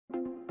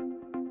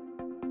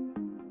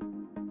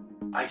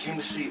I came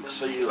to see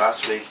you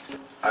last week.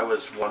 I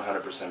was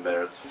 100%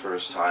 better. It's the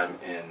first time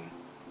in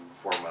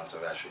 4 months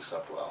I've actually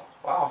slept well.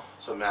 Wow.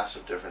 So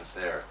massive difference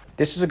there.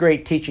 This is a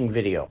great teaching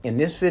video. In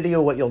this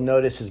video, what you'll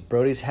notice is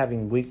Brody's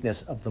having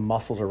weakness of the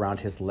muscles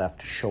around his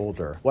left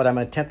shoulder. What I'm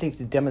attempting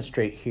to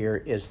demonstrate here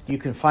is you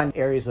can find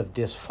areas of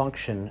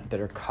dysfunction that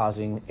are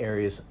causing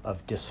areas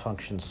of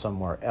dysfunction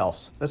somewhere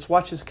else. Let's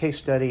watch this case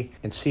study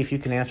and see if you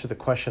can answer the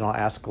question I'll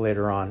ask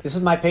later on. This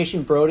is my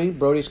patient Brody.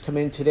 Brody's come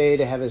in today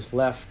to have his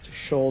left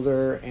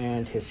shoulder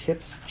and his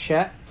hips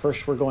checked.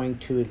 First, we're going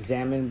to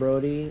examine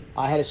Brody.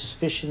 I had a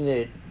suspicion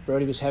that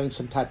Brody was having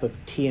some type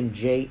of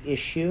TMJ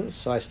issue,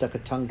 so I stuck a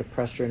tongue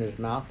depressor in his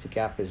mouth to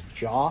gap his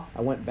jaw. I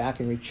went back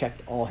and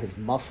rechecked all his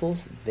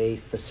muscles. They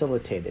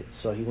facilitated,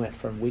 so he went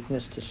from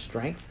weakness to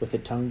strength with the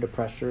tongue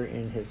depressor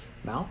in his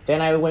mouth.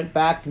 Then I went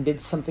back and did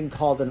something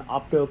called an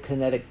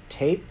optokinetic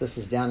tape. This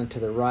was down and to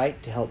the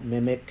right to help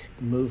mimic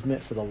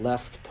movement for the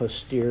left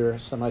posterior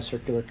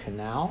semicircular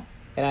canal.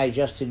 And I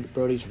adjusted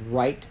Brody's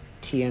right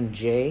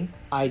TMJ.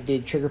 I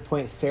did trigger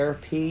point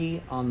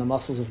therapy on the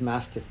muscles of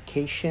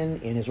mastication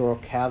in his oral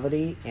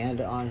cavity and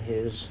on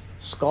his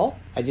skull.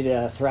 I did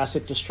a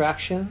thoracic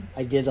distraction.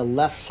 I did a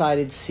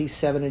left-sided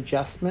C7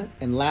 adjustment.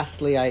 And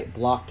lastly, I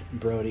blocked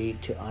Brody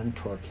to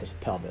untorque his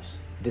pelvis.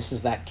 This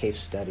is that case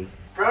study.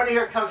 Brody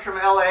here comes from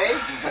LA,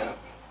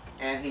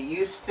 and he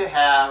used to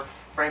have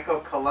Franco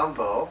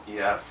Columbu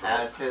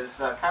as his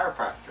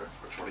chiropractor.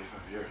 For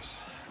 25 years.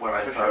 When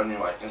I found you,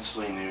 I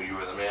instantly knew you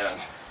were the man.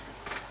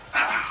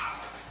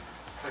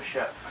 Push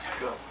up.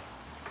 Go.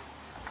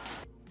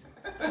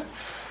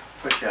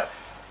 Push up.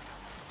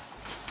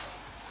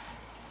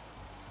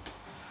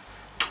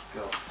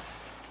 Go.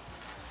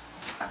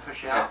 And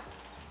push out.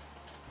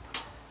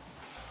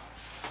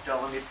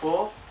 Don't let me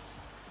pull.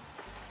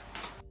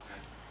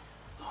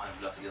 No, I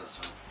have nothing else.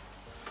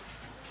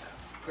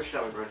 Push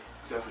that way, Brody.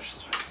 Go push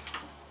this way.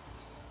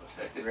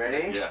 Okay.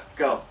 Ready? Yeah.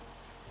 Go.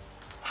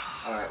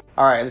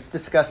 All right, let's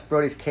discuss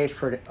Brody's case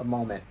for a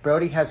moment.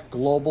 Brody has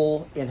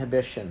global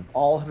inhibition.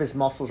 All of his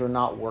muscles are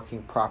not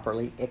working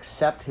properly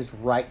except his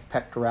right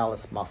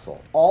pectoralis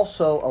muscle.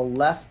 Also a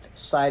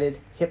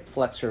left-sided hip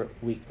flexor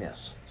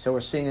weakness. So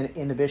we're seeing an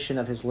inhibition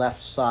of his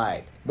left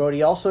side.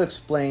 Brody also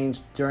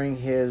explains during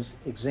his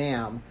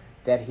exam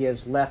that he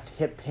has left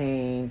hip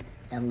pain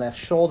and left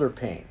shoulder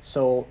pain.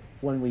 So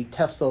when we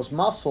test those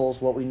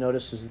muscles, what we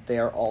notice is that they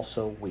are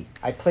also weak.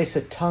 I place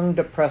a tongue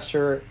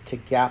depressor to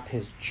gap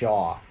his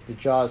jaw. The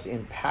jaw is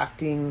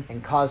impacting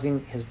and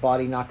causing his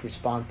body not to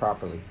respond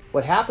properly.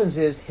 What happens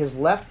is his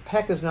left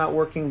pec is not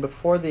working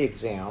before the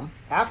exam.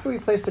 After we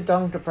place the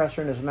tongue depressor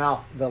in his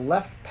mouth, the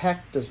left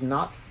pec does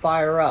not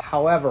fire up.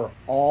 However,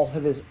 all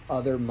of his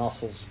other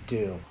muscles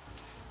do.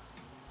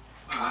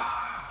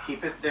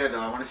 Keep it there, though.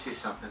 I want to see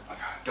something.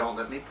 Okay. Don't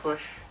let me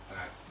push.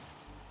 Okay.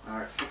 All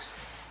right, fix it.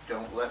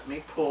 Don't let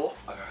me pull.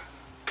 Okay.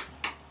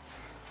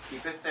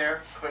 Keep it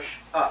there. Push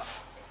up.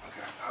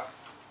 Okay.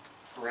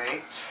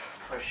 Great.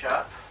 Push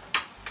up.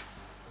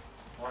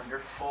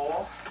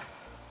 Wonderful.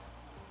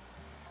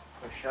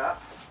 Push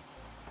up.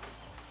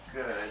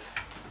 Good.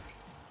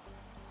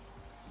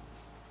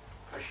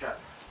 Push up.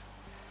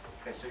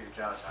 Okay, so your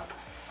jaw's out.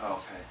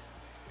 Okay.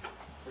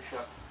 Push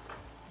up.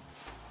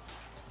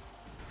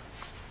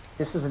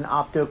 This is an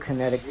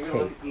optokinetic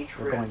tape.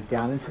 We're going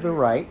down and to the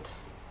right,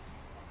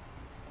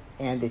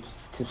 and it's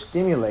to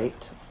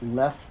stimulate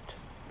left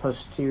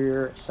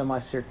posterior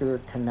semicircular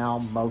canal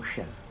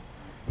motion.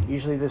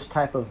 Usually this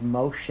type of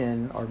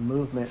motion or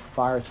movement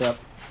fires up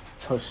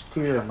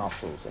posterior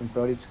muscles. In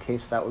Brody's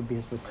case, that would be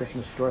his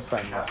latissimus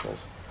dorsi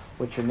muscles,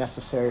 which are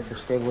necessary for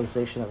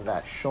stabilization of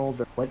that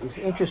shoulder. What is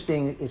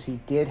interesting is he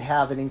did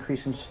have an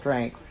increase in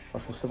strength or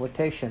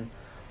facilitation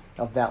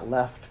of that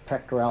left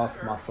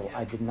pectoralis muscle.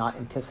 I did not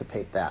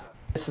anticipate that.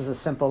 This is a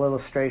simple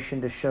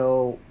illustration to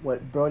show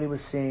what Brody was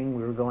seeing.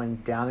 We were going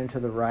down and to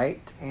the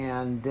right,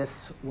 and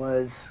this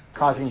was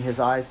causing his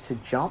eyes to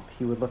jump.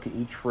 He would look at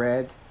each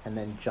red and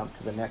then jump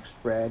to the next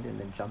red and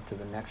then jump to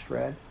the next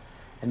red.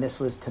 And this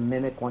was to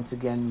mimic, once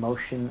again,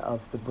 motion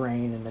of the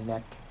brain and the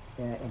neck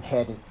and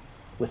head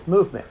with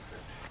movement.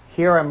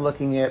 Here I'm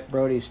looking at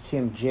Brody's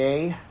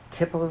TMJ.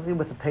 Typically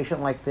with a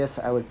patient like this,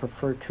 I would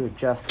prefer to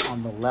adjust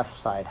on the left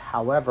side.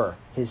 However,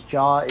 his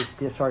jaw is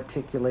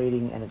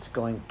disarticulating and it's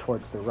going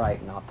towards the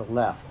right, not the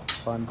left.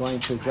 So I'm going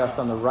to adjust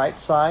on the right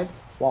side.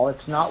 While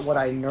it's not what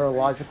I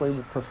neurologically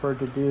would prefer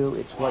to do,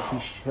 it's what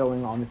he's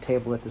showing on the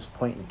table at this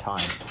point in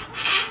time.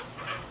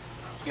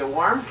 Get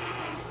warm?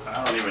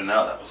 I don't even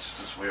know. That was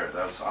just weird.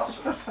 That was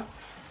awesome.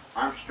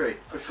 Arm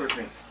straight. Push towards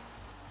me.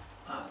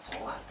 Oh, that's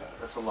a lot better.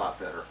 That's a lot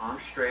better. Arm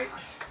straight.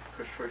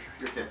 Push towards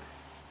your hip.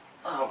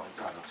 Oh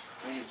my God, that's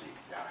crazy.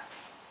 Yeah.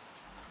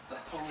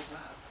 What the hell was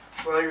that?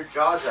 Well, your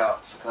jaw's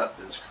out. That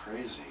is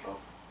crazy. Oh,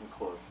 and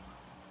close.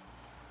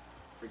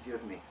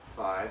 Forgive me.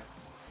 5,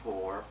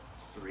 4,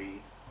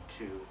 3,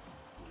 2,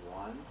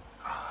 1.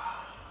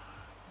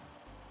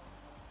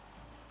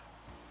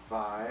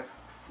 5,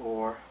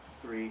 4,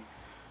 3,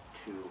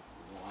 2,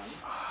 1.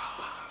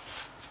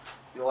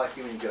 You'll like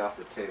me when you get off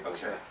the table.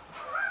 Okay.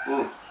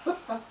 Ooh.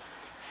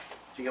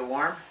 Did you get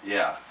warm?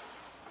 Yeah.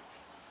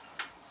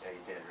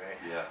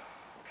 Yeah.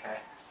 Okay.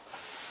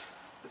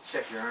 Let's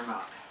check your arm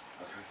out.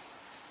 Okay.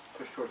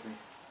 Push towards me.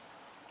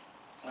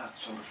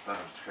 That's so much better.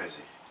 It's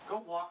crazy.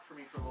 Go walk for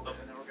me for a little bit,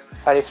 and then we're gonna.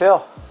 How do you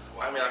feel?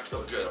 Well, I mean, I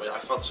feel good. I mean, I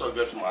felt so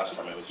good from last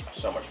time. It was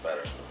so much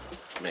better.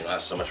 I mean,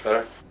 last so much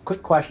better.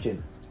 Quick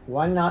question.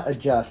 Why not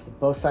adjust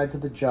both sides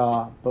of the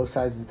jaw, both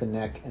sides of the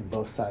neck, and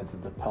both sides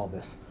of the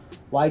pelvis?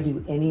 Why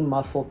do any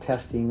muscle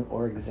testing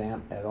or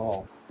exam at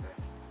all?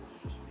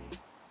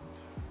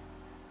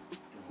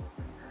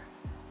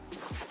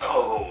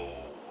 Oh,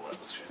 that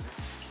was crazy.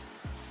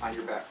 On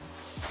your back.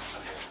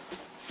 Okay.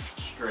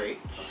 Straight.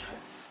 Okay.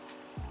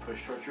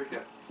 Push towards your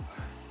hip.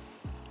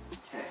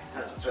 Okay,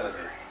 that's better.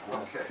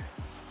 better. Okay.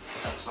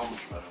 That's so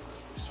much better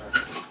than we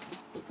started.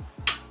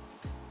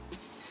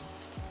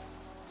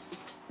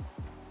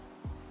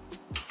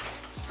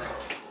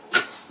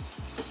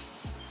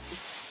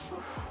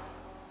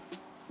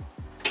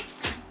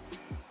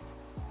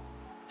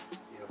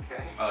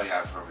 Oh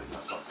yeah, perfect.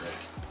 That felt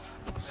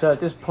great. So at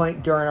this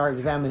point during our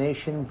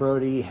examination,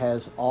 Brody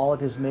has all of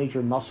his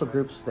major muscle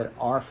groups that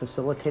are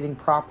facilitating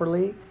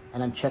properly,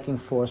 and I'm checking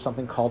for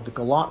something called the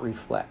gallant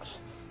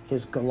reflex.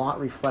 His gallant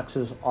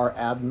reflexes are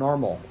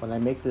abnormal. When I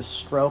make this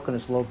stroke on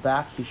his low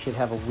back, he should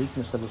have a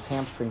weakness of his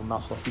hamstring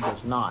muscle. He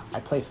does not. I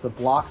place the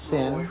blocks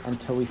in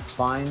until we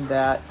find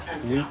that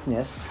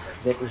weakness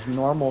that is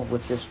normal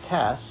with this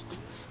test,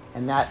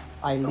 and that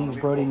I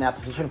leave Brody in that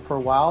position for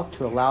a while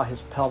to allow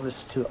his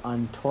pelvis to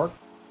untorque.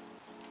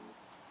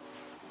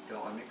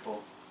 Don't let me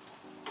pull.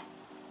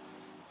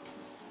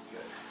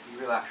 Good.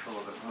 You relax for a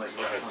little bit. I'll let you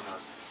relax on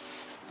those.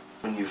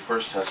 When you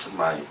first tested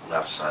my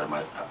left side of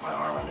my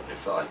arm, I mean, it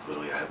felt like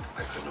literally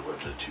I couldn't have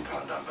lifted a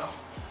 2-pound dumbbell.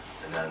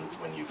 And then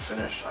when you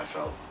finished, I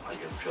felt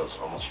like it feels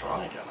almost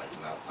strong again,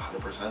 like not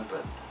 100%,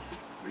 but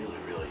really,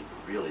 really,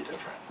 really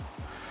different.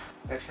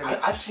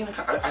 I've seen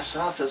I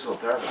saw a physical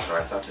therapist who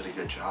I thought did a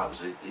good job.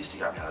 So at least he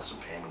got me out of some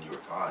pain when you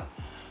were gone.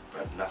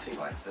 But nothing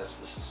like this.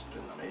 This has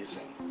been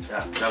amazing.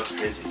 Yeah, that was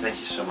crazy. Thank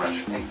you so much.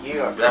 Thank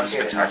you. That was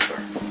spectacular.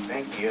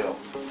 Thank you.